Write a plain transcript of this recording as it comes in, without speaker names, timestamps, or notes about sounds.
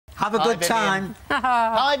Have a good time.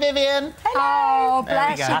 Hi, Vivian. Oh,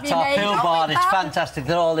 bless you, That's our Vivian. pool bar. It's fantastic.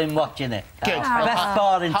 They're all in watching it. Good. Best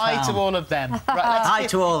bar in Hi town. to all of them. Right, Hi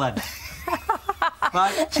to all of them.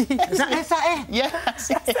 Right. Is that it?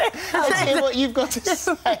 Yes. Let's hear what you've got to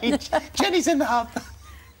say. Jenny's in the hub.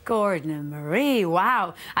 Gordon and Marie,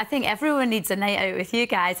 wow. I think everyone needs a night out with you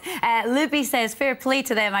guys. Luby says, fair play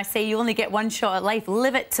to them. I say you only get one shot at life.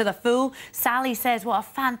 Live it to the full. Sally says, what a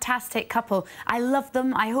fantastic couple. I love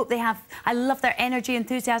them. I love their energy,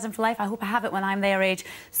 enthusiasm for life. I hope I have it when I'm their age.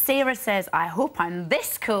 Sarah says, I hope I'm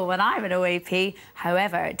this cool when I'm an OAP.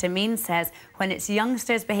 However, Damien says, when it's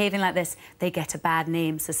youngsters behaving like this, they get a bad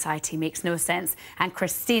name. Society makes no sense. And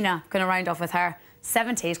Christina, going to round off with her,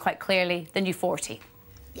 70 is quite clearly the new 40.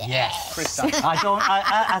 Yes.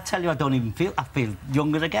 I tell you, I don't even feel... I feel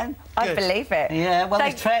younger again. I believe it. Yeah, well,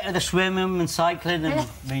 they try to the swimming and cycling and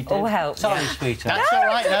me too. All helps. Sorry, sweetheart. That's all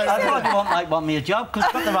right. No, I thought you want me a job because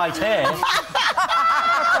I've got the right hair.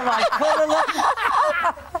 Got the right colour, look.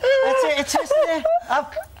 That's it, it's just there.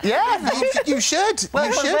 yeah, you should. Well,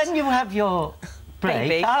 you should. when you have your break,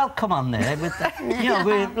 Baby. I'll come on there with the... You know,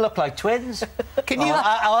 we look like twins. Can you...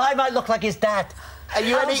 I might look like his dad. Are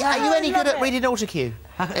you any good at reading autocue?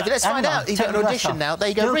 Let's find out. You've got an audition now. There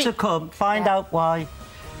you go. Still to come, find out why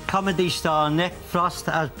comedy star Nick Frost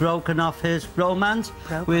has broken off his romance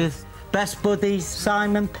with best buddy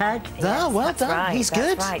Simon Pegg. Oh, well done. right, He's that's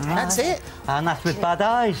good. right. That's it. And that's with Bad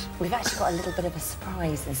Eyes. We've actually got a little bit of a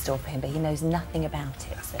surprise in store for him, but he knows nothing about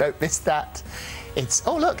it. So. Don't miss that. It's...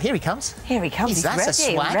 Oh, look, here he comes. Here he comes. He's That's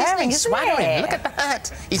ready. a swag, Raring, isn't he? isn't Swaggering. it? Look at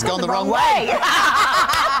that. He's gone the wrong way.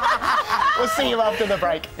 We'll see you after the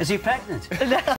break. Is he pregnant?